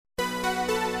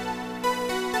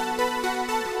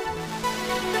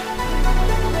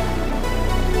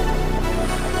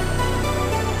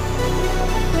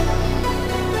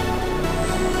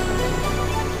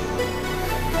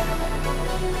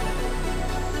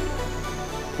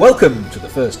Welcome to the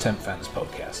first Temp Fans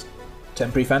podcast.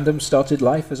 Temporary Fandom started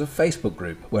life as a Facebook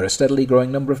group where a steadily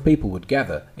growing number of people would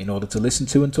gather in order to listen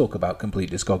to and talk about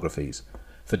complete discographies.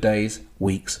 For days,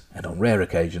 weeks, and on rare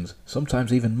occasions,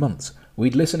 sometimes even months,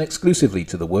 we'd listen exclusively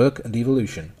to the work and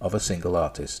evolution of a single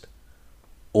artist.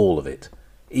 All of it,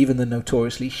 even the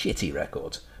notoriously shitty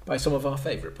records by some of our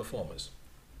favourite performers.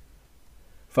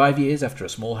 5 years after a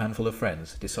small handful of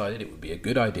friends decided it would be a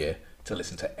good idea to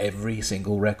listen to every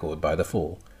single record by the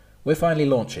fall, we're finally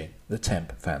launching the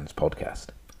Temp Fans podcast.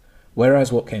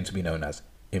 Whereas what came to be known as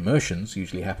immersions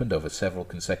usually happened over several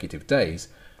consecutive days,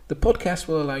 the podcast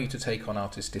will allow you to take on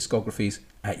artists' discographies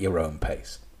at your own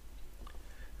pace.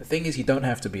 The thing is, you don't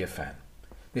have to be a fan.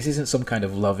 This isn't some kind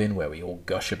of love-in where we all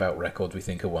gush about records we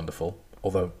think are wonderful,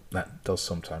 although that does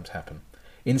sometimes happen.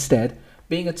 Instead,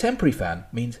 being a temporary fan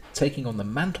means taking on the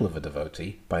mantle of a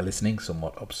devotee by listening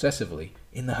somewhat obsessively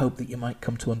in the hope that you might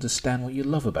come to understand what you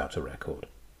love about a record.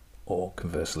 Or,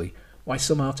 conversely, why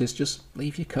some artists just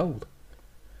leave you cold.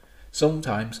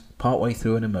 Sometimes, partway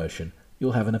through an immersion,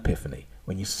 you'll have an epiphany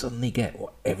when you suddenly get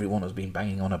what everyone has been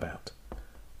banging on about.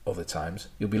 Other times,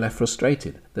 you'll be left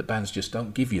frustrated that bands just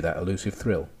don't give you that elusive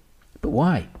thrill. But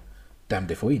why?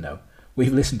 Damned if we know.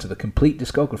 We've listened to the complete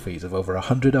discographies of over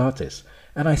 100 artists,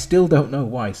 and I still don't know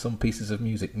why some pieces of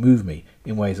music move me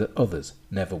in ways that others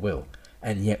never will.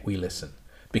 And yet we listen.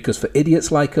 Because for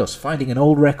idiots like us, finding an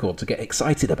old record to get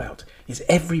excited about is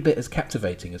every bit as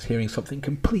captivating as hearing something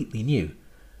completely new.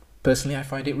 Personally, I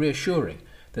find it reassuring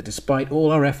that despite all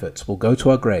our efforts, we'll go to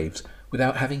our graves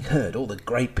without having heard all the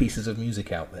great pieces of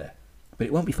music out there. But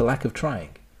it won't be for lack of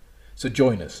trying. So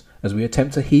join us as we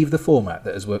attempt to heave the format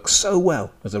that has worked so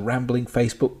well as a rambling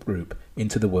Facebook group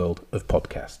into the world of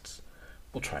podcasts.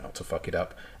 We'll try not to fuck it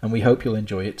up, and we hope you'll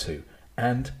enjoy it too.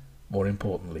 And, more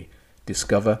importantly,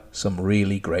 discover some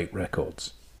really great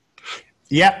records.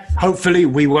 Yeah, hopefully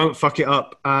we won't fuck it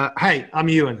up. Hey, I'm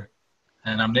Ewan.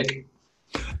 And I'm Nick.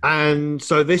 And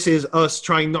so this is us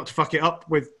trying not to fuck it up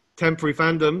with Temporary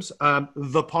Fandoms.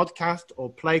 The podcast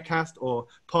or playcast or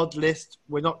pod list.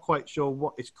 We're not quite sure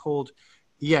what it's called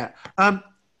yet.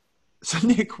 So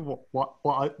Nick,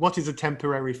 what is a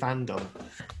temporary fandom?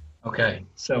 Okay,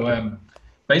 so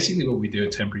basically what we do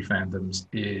at Temporary Fandoms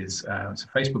is it's a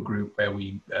Facebook group where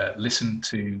we listen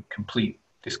to complete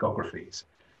discographies.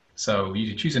 So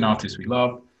you choose an artist we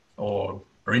love or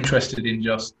are interested in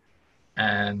just,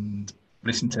 and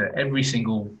listen to every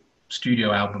single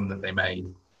studio album that they made,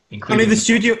 including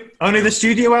only the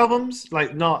studio albums,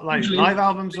 like not like usually, live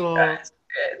albums or.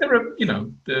 There are,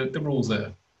 the rules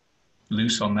are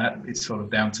loose on that. It's sort of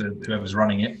down to whoever's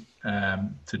running it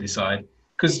to decide.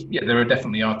 Because there are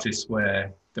definitely artists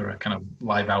where there are kind of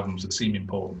live albums that seem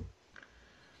important.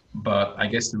 But I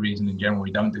guess the reason in general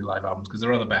we don't do live albums, because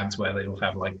there are other bands where they'll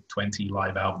have like 20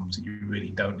 live albums that you really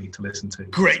don't need to listen to.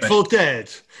 Grateful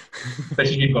Dead.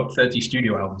 Especially if you've got 30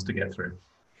 studio albums to get through.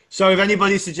 So if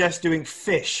anybody suggests doing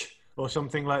Fish or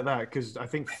something like that, because I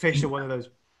think Fish are one of those.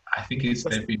 I think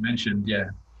they've been mentioned, yeah.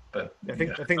 But I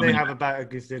think they have about a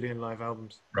gazillion live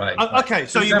albums. Right. Okay,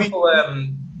 so for example,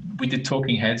 we did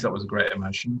Talking Heads. That was a great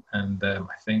emotion, and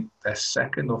I think their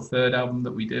second or third album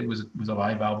that we did was a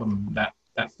live album that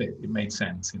fit. It made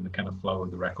sense in the kind of flow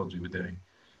of the records we were doing.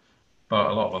 But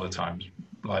a lot of other times,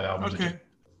 live albums. Okay.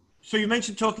 So you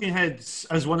mentioned Talking Heads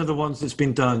as one of the ones that's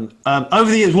been done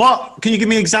over the years. Can you give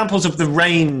me examples of the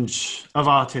range of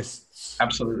artists?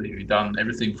 Absolutely. We've done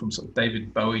everything from sort of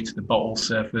David Bowie to the Bottle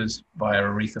Surfers via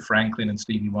Aretha Franklin and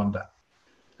Stevie Wonder.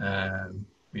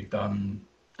 We've done...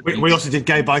 We also did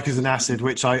Gay Bikers and Acid,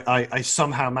 which I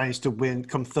somehow managed to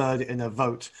come third in a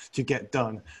vote to get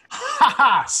done. Ha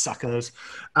ha! Suckers.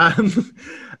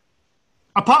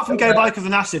 Apart from Gay Bikers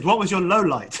and Acid, what was your low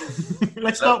light?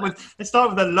 Let's start with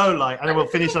the low light, and then we'll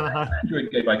finish on a high. I enjoyed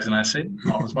Gay Bikers and Acid,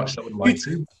 not as much as I would like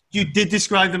to. You did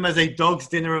describe them as a dog's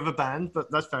dinner of a band, but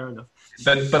that's fair enough.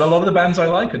 But a lot of the bands I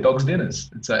like are dog's dinners.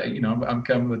 It's I'm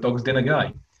kind of a dog's dinner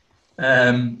guy.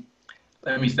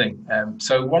 Let me think.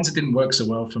 So ones that didn't work so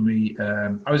well for me,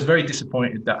 I was very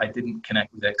disappointed that I didn't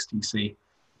connect with XTC,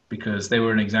 because they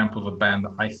were an example of a band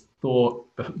that I thought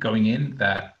going in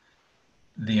that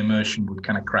the immersion would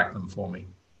kind of crack them for me,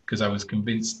 because I was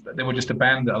convinced that they were just a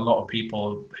band that a lot of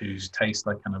people whose taste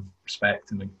I kind of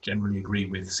respect and generally agree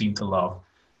with seem to love.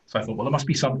 So I thought, well, there must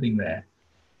be something there.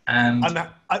 And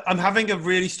I'm having a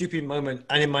really stupid moment,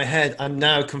 and in my head, I'm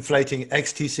now conflating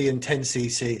XTC and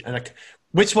 10cc. And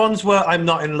which ones were I'm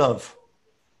Not in Love?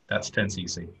 That's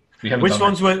 10cc. Which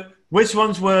ones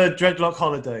were Dreadlock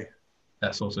Holiday?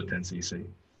 That's also 10cc.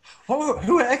 What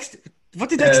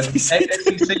did XTC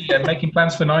do? XTC, Making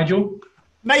Plans for Nigel.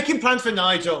 Making plans for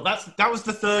Nigel. That was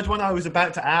the third one I was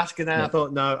about to ask, and then I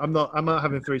thought, no, I'm not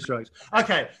having three strokes.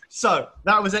 Okay, so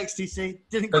that was XTC.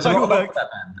 Didn't There's a quite lot work. about that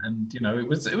band, and it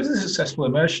was a successful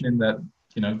immersion in that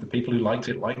the people who liked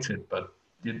it, but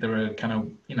there were kind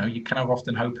of you're kind of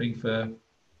often hoping for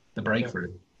the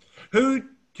breakthrough. Who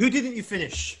didn't you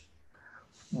finish?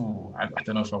 Oh, I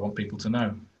don't know if I want people to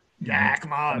know. Yeah,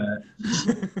 come on.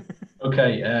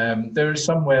 Okay, there is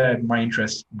somewhere my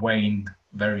interest waned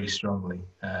very strongly,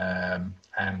 and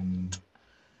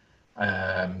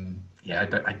I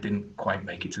didn't quite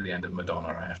make it to the end of Madonna,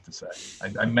 I have to say.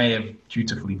 I may have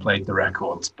dutifully played the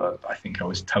records, but I think I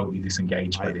was totally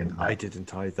disengaged by the end of that. I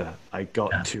didn't either. I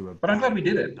got to but I'm glad we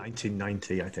did it.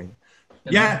 1990, I think.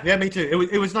 Yeah, me too.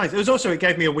 It was nice. It was also, it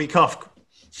gave me a week off.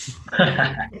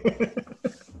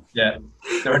 Yeah,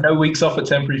 there are no weeks off at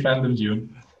Temporary Fandoms,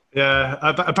 Ewan. Yeah,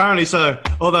 apparently so.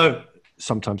 Although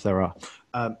sometimes there are.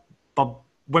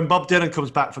 When Bob Dylan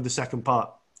comes back for the second part,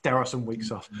 there are some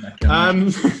weeks off. Get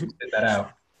that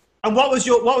out. And what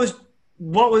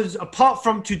was apart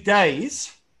from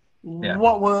today's? Yeah.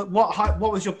 What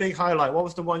was your big highlight? What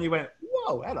was the one you went,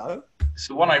 whoa, hello?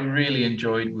 So one I really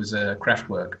enjoyed was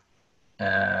Kraftwerk.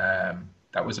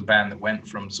 That was a band that went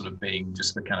from sort of being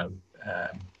just the kind of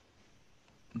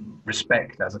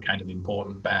respect as a kind of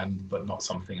important band, but not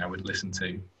something I would listen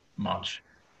to much,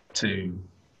 to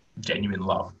genuine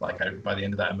love. Like by the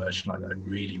end of that immersion, I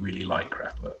really, really liked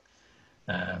Kraftwerk.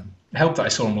 It helped that I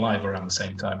saw them live around the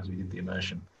same time as we did the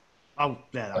immersion. Oh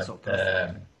yeah, that's not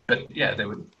perfect. But yeah,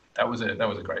 that was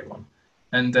a great one.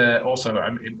 And also,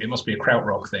 it must be a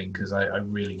krautrock thing because I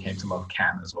really came to love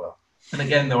Can as well. And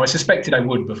again, though, I suspected I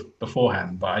would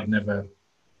beforehand, but I'd never,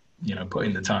 put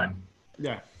in the time.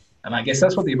 Yeah. And I guess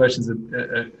that's what the immersions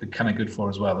are kind of good for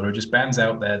as well. There are just bands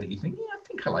out there that you think, I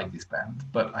think I like this band,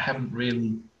 but I haven't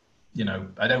really,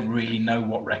 I don't really know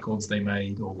what records they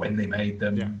made or when they made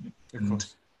them. Yeah, and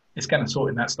it's kind of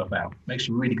sorting that stuff out. Makes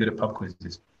you really good at pub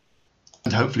quizzes.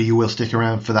 And hopefully you will stick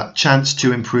around for that chance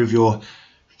to improve your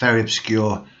very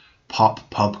obscure pop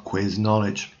pub quiz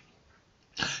knowledge.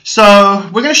 So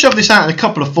we're going to shove this out in a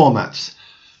couple of formats.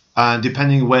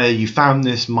 Depending where you found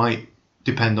this might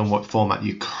depend on what format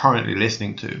you're currently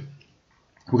listening to.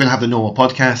 We're going to have the normal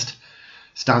podcast,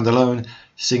 standalone,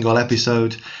 single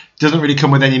episode. Doesn't really come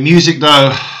with any music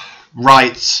though.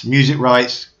 Music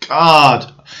rights,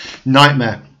 God,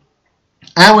 nightmare.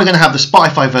 And we're going to have the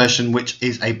Spotify version, which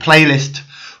is a playlist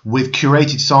with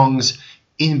curated songs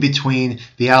in between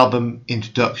the album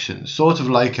introduction, sort of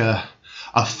like a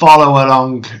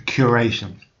follow-along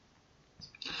curation.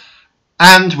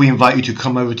 And we invite you to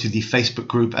come over to the Facebook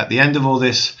group at the end of all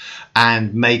this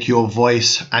and make your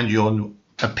voice and your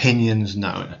opinions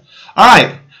known. All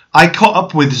right, I caught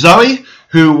up with Zoe,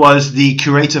 who was the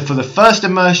curator for the first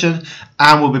immersion,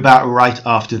 and we'll be back right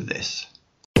after this.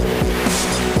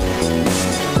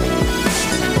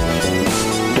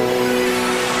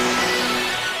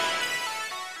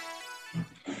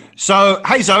 So,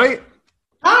 hey Zoe.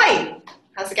 Hi,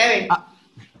 how's it going?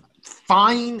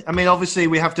 Fine. I mean, obviously,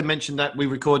 we have to mention that we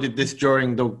recorded this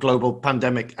during the global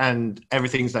pandemic and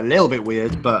everything's a little bit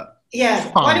weird, but yeah.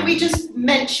 fine. Why don't we just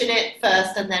mention it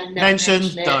first and then mention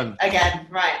it done again?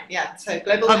 Right. Yeah. So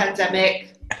global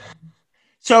pandemic.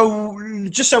 So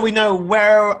just so we know,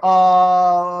 where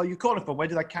are you calling from? Where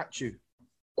did I catch you?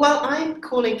 Well, I'm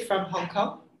calling from Hong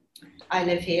Kong. I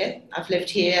live here. I've lived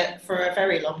here for a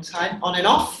very long time, on and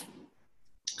off.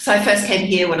 So I first came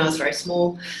here when I was very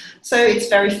small, so it's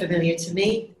very familiar to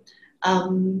me.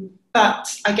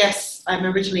 But I guess I'm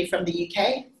originally from the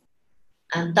UK,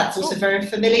 and that's also very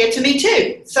familiar to me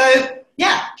too. So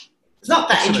yeah, it's not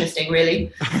that interesting,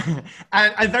 really.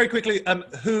 and very quickly,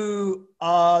 who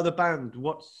are the band?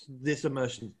 What's this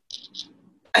immersion?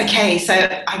 Okay,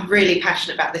 so I'm really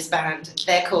passionate about this band.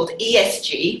 They're called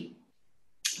ESG.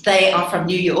 They are from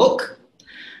New York.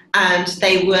 And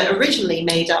they were originally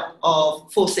made up of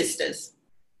four sisters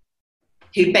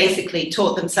who basically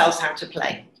taught themselves how to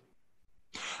play.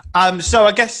 So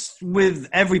I guess with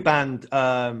every band,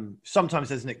 sometimes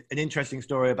there's an interesting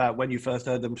story about when you first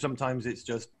heard them. Sometimes it's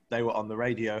just they were on the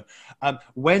radio.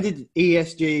 When did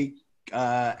ESG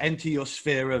enter your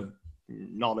sphere of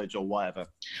knowledge or whatever?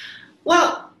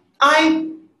 Well,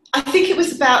 I think it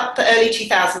was about the early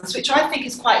 2000s, which I think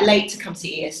is quite late to come to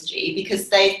ESG because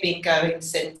they've been going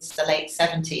since the late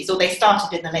 70s, or they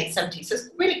started in the late 70s. So it's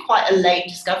really quite a late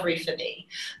discovery for me.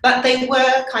 But they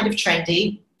were kind of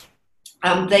trendy.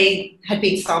 They had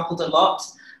been sampled a lot,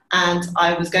 and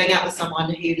I was going out with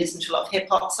someone who listened to a lot of hip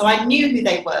hop, so I knew who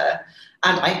they were,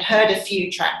 and I'd heard a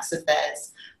few tracks of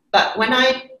theirs. But when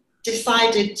I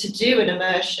decided to do an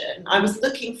immersion, I was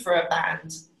looking for a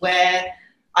band where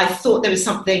I thought there was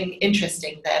something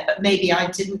interesting there, but maybe I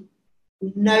didn't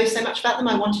know so much about them.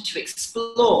 I wanted to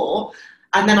explore,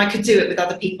 and then I could do it with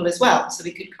other people as well, so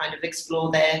we could kind of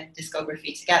explore their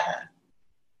discography together.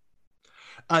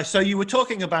 So you were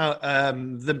talking about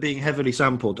them being heavily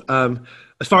sampled.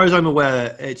 As far as I'm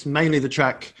aware, it's mainly the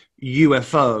track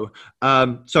UFO.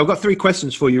 So I've got 3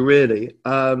 questions for you, really.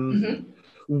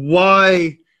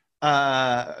 Why?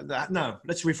 No,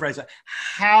 let's rephrase that.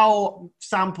 How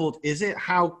sampled is it?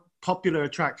 How popular a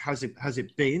track has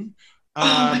it been?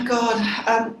 Oh my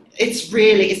God, it's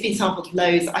been sampled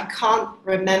loads. I can't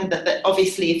remember, but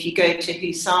obviously if you go to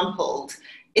who sampled,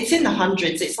 it's in the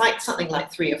hundreds. It's like something like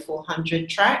 300 or 400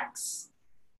 tracks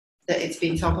that it's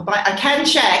been sampled by. I can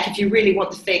check if you really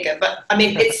want the figure, but I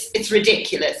mean, it's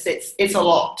ridiculous. It's a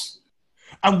lot.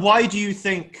 And why do you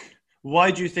think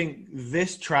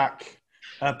this track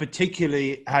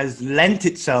particularly has lent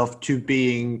itself to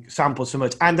being sampled so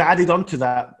much? And added on to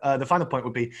that, the final point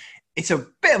would be, it's a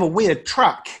bit of a weird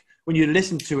track when you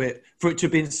listen to it for it to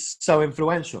have been so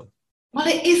influential. Well,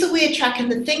 it is a weird track,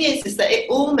 and the thing is that it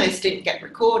almost didn't get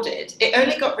recorded. It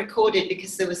only got recorded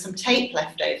because there was some tape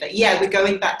left over. Yeah, we're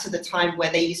going back to the time where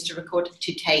they used to record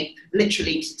to tape,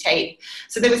 literally to tape.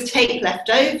 So there was tape left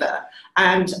over,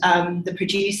 and the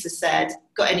producer said,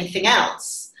 "Got anything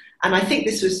else?" And I think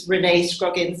this was Renee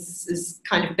Scroggins'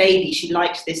 kind of baby. She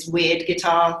liked this weird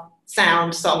guitar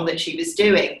sound song that she was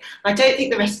doing. I don't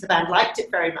think the rest of the band liked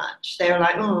it very much. They were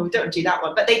like, "Oh, we don't do that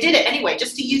one," but they did it anyway,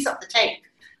 just to use up the tape.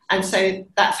 And so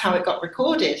that's how it got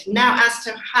recorded. Now, as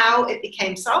to how it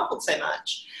became sampled so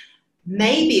much,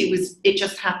 maybe it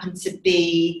just happened to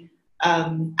be,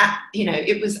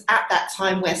 it was at that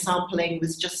time where sampling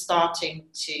was just starting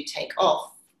to take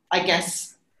off. I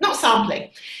guess, not sampling.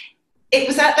 It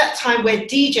was at that time where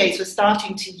DJs were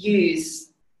starting to use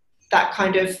that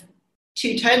kind of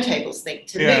 2 turntables thing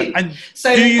to move. And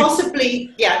so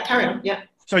possibly, carry on, yeah.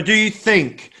 So do you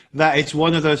think that it's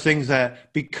one of those things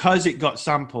that because it got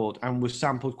sampled and was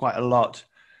sampled quite a lot,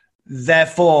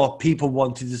 therefore people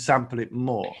wanted to sample it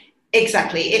more?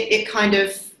 Exactly.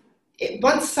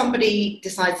 Once somebody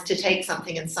decides to take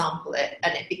something and sample it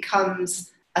and it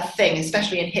becomes a thing,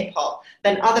 especially in hip hop,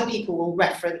 then other people will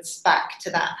reference back to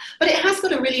that. But it has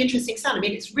got a really interesting sound. I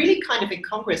mean, it's really kind of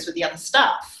incongruous with the other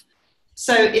stuff.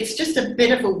 So it's just a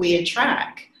bit of a weird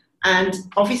track. And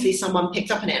obviously someone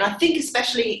picked up on it. And I think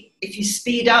especially if you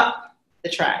speed up the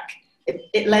track,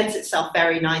 it lends itself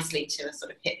very nicely to a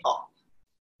sort of hip-hop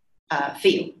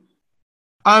feel.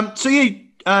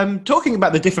 Talking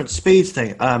about the different speeds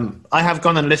thing, I have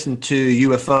gone and listened to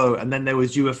UFO, and then there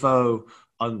was UFO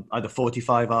on either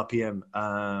 45 RPM.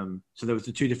 So there was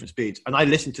the 2 different speeds. And I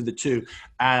listened to the 2.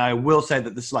 And I will say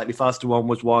that the slightly faster one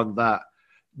was one that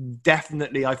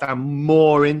definitely I found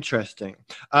more interesting,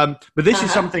 but this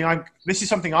is something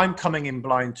I'm coming in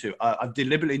blind to. I've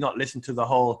deliberately not listened to the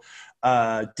whole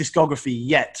discography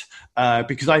yet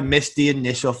because I missed the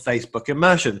initial Facebook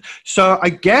immersion. So I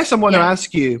guess I want to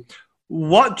ask you,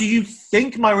 what do you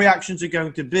think my reactions are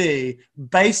going to be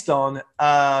based on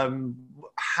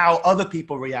how other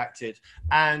people reacted,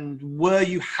 and were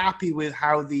you happy with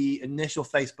how the initial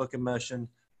Facebook immersion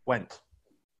went?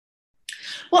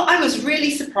 Well, I was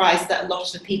really surprised that a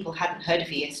lot of people hadn't heard of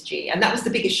ESG, and that was the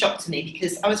biggest shock to me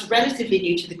because I was relatively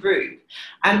new to the group,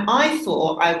 and I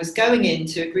thought I was going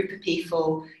into a group of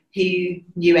people who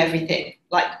knew everything.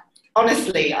 Like,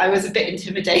 honestly, I was a bit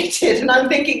intimidated, and I'm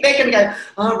thinking they're going to go,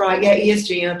 "All right, yeah,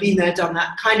 ESG, I've been there, done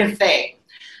that," kind of thing.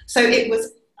 So it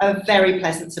was a very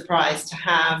pleasant surprise to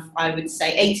have, I would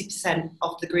say, 80%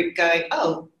 of the group going,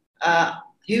 "Oh,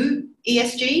 who?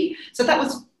 ESG?" So that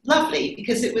was lovely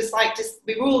because it was like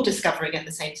we were all discovering at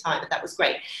the same time, and that was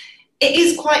great. It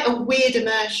is quite a weird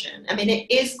immersion. I mean,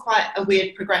 it is quite a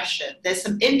weird progression. There's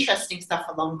some interesting stuff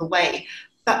along the way,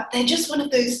 but they're just one of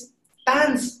those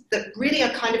bands that really are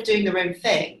kind of doing their own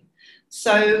thing.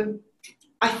 So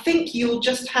I think you'll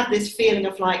just have this feeling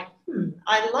of like,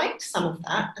 I liked some of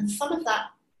that, and some of that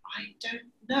I don't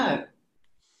know.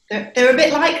 They're a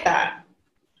bit like that.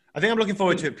 I think I'm looking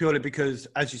forward to it purely because,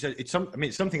 as you said, it's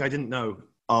something I didn't know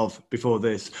of before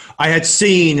this. I had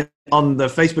seen on the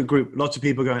Facebook group lots of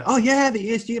people going, "Oh yeah,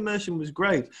 the ESG immersion was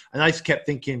great," and I just kept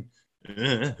thinking,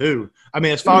 who? I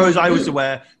mean, as far as I was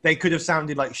aware, they could have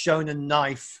sounded like Shonen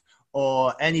Knife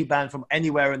or any band from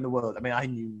anywhere in the world. I mean, I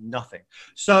knew nothing.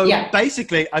 So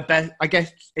basically, I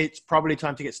guess it's probably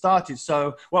time to get started.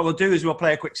 So what we'll do is we'll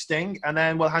play a quick sting, and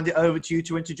then we'll hand it over to you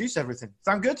to introduce everything.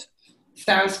 Sound good?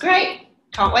 Sounds great.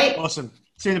 Can't wait. Awesome.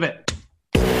 See you in a bit.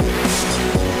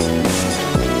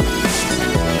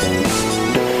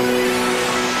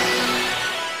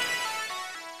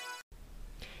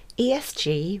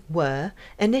 ESG were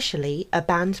initially a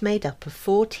band made up of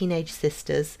 4 teenage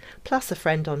sisters plus a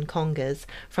friend on congas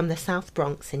from the South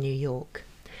Bronx in New York.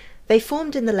 They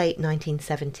formed in the late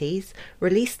 1970s,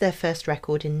 released their first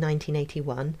record in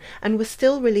 1981, and were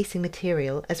still releasing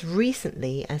material as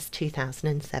recently as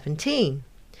 2017.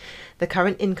 The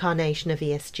current incarnation of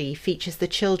ESG features the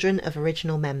children of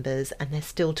original members, and they're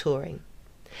still touring.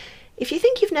 If you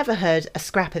think you've never heard a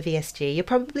scrap of ESG, you're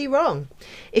probably wrong.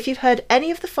 If you've heard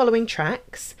any of the following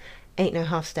tracks, Ain't No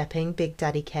Half Stepping, Big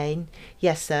Daddy Kane,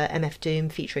 Yes Sir, MF Doom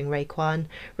featuring Raekwon,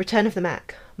 Return of the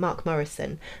Mac, Mark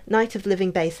Morrison, Night of the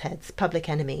Living Bassheads, Public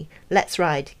Enemy, Let's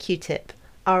Ride, Q-Tip,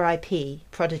 R.I.P.,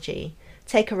 Prodigy,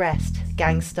 Take a Rest,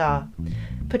 Gang Starr,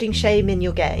 Putting Shame in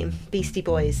Your Game, Beastie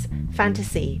Boys,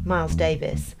 Fantasy, Miles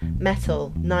Davis,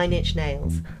 Metal, 9 Inch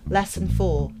Nails, Lesson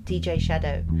 4, DJ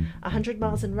Shadow, 100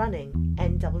 Miles and Running,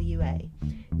 NWA,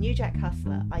 New Jack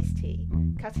Hustler, Ice-T,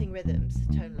 Cutting Rhythms,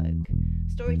 Tone Loc,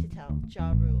 Story to Tell,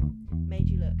 Ja Rule, Made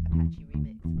You Look, Apache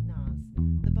Remix, Nas,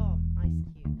 The Bomb,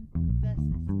 Ice Cube,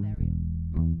 Versus, Burial,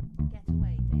 Get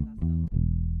Away, De La Soul,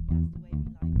 That's the Way We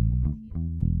Like It,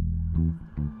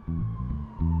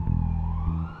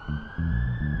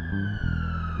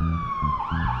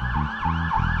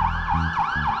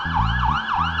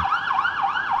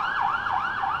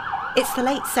 It's the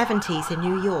late 70s in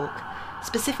New York,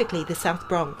 specifically the South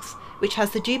Bronx, which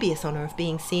has the dubious honour of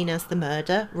being seen as the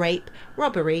murder, rape,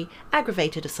 robbery,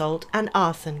 aggravated assault and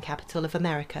arson capital of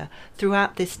America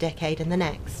throughout this decade and the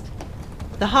next.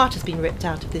 The heart has been ripped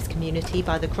out of this community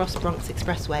by the Cross Bronx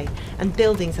Expressway, and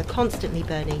buildings are constantly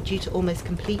burning due to almost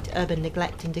complete urban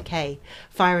neglect and decay,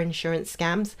 fire insurance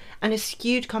scams, and a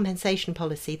skewed compensation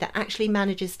policy that actually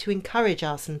manages to encourage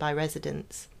arson by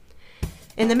residents.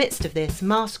 In the midst of this,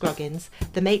 Ma Scroggins,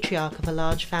 the matriarch of a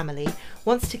large family,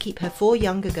 wants to keep her 4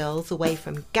 younger girls away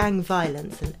from gang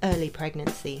violence and early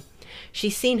pregnancy.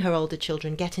 She's seen her older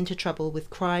children get into trouble with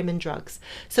crime and drugs,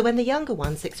 so when the younger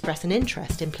ones express an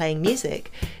interest in playing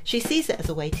music, she sees it as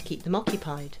a way to keep them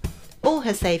occupied. All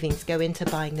her savings go into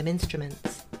buying them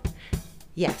instruments.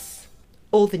 Yes,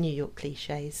 all the New York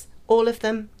clichés, all of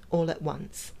them, all at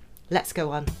once. Let's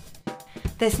go on.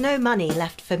 There's no money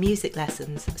left for music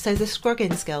lessons, so the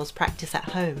Scroggins girls practice at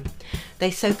home. They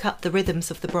soak up the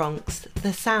rhythms of the Bronx,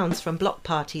 the sounds from block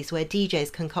parties where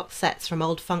DJs concoct sets from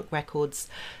old funk records,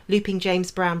 looping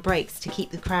James Brown breaks to keep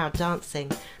the crowd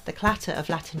dancing, the clatter of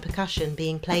Latin percussion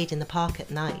being played in the park at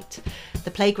night,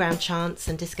 the playground chants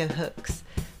and disco hooks.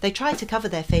 They try to cover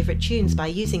their favourite tunes by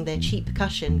using their cheap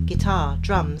percussion, guitar,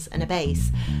 drums and a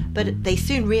bass, but they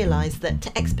soon realise that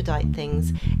to expedite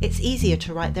things, it's easier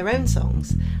to write their own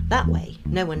songs. That way,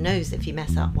 no one knows if you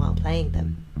mess up while playing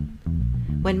them.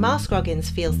 When Ma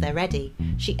Scroggins feels they're ready,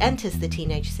 she enters the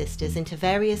teenage sisters into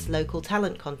various local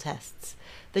talent contests.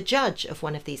 The judge of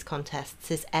one of these contests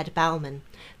is Ed Bauman,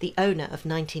 the owner of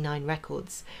 99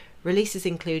 Records. Releases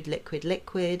include Liquid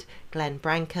Liquid, Glenn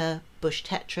Branca, Bush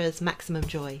Tetras, Maximum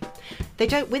Joy. They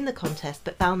don't win the contest,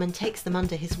 but Bauman takes them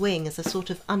under his wing as a sort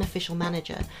of unofficial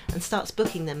manager and starts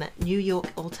booking them at New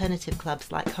York alternative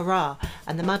clubs like Hurrah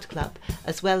and the Mud Club,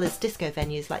 as well as disco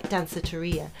venues like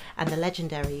Danceteria and the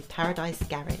legendary Paradise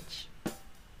Garage.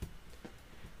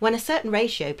 When A Certain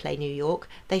Ratio play New York,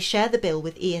 they share the bill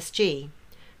with ESG.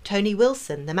 Tony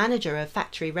Wilson, the manager of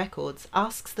Factory Records,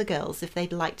 asks the girls if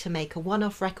they'd like to make a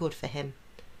one-off record for him.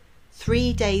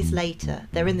 3 days later,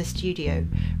 they're in the studio,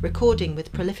 recording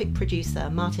with prolific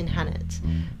producer Martin Hannett,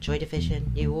 Joy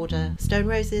Division, New Order, Stone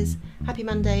Roses, Happy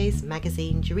Mondays,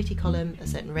 Magazine, Juriti Column, A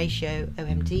Certain Ratio,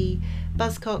 OMD,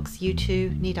 Buzzcocks,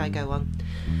 U2, need I go on?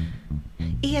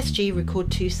 ESG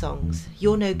record 2 songs,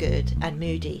 You're No Good and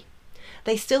Moody.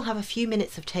 They still have a few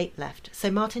minutes of tape left, so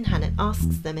Martin Hannett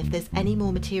asks them if there's any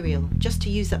more material, just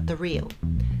to use up the reel.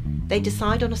 They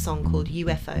decide on a song called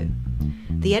UFO.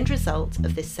 The end result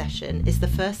of this session is the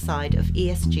first side of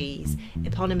ESG's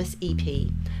eponymous EP.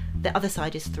 The other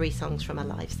side is 3 songs from a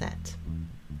live set.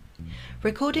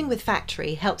 Recording with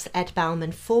Factory helps Ed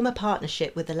Bauman form a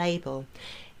partnership with the label.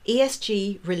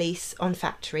 ESG release on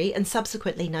Factory and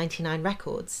subsequently 99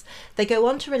 Records. They go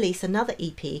on to release another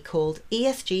EP called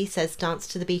ESG Says Dance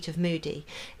to the Beat of Moody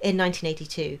in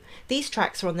 1982. These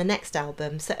tracks are on the next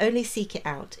album, so only seek it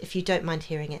out if you don't mind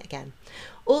hearing it again.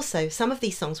 Also, some of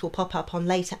these songs will pop up on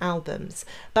later albums,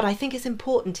 but I think it's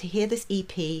important to hear this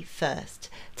EP first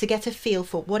to get a feel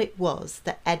for what it was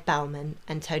that Ed Bauman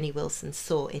and Tony Wilson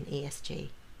saw in ESG.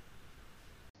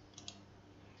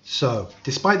 So,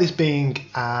 despite this being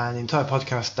an entire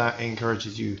podcast that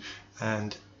encourages you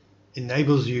and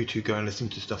enables you to go and listen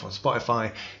to stuff on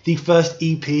Spotify, the first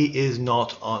EP is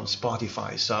not on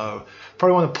Spotify. So,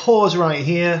 probably want to pause right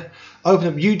here, open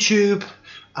up YouTube,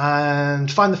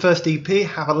 and find the first EP,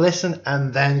 have a listen,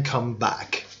 and then come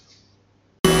back.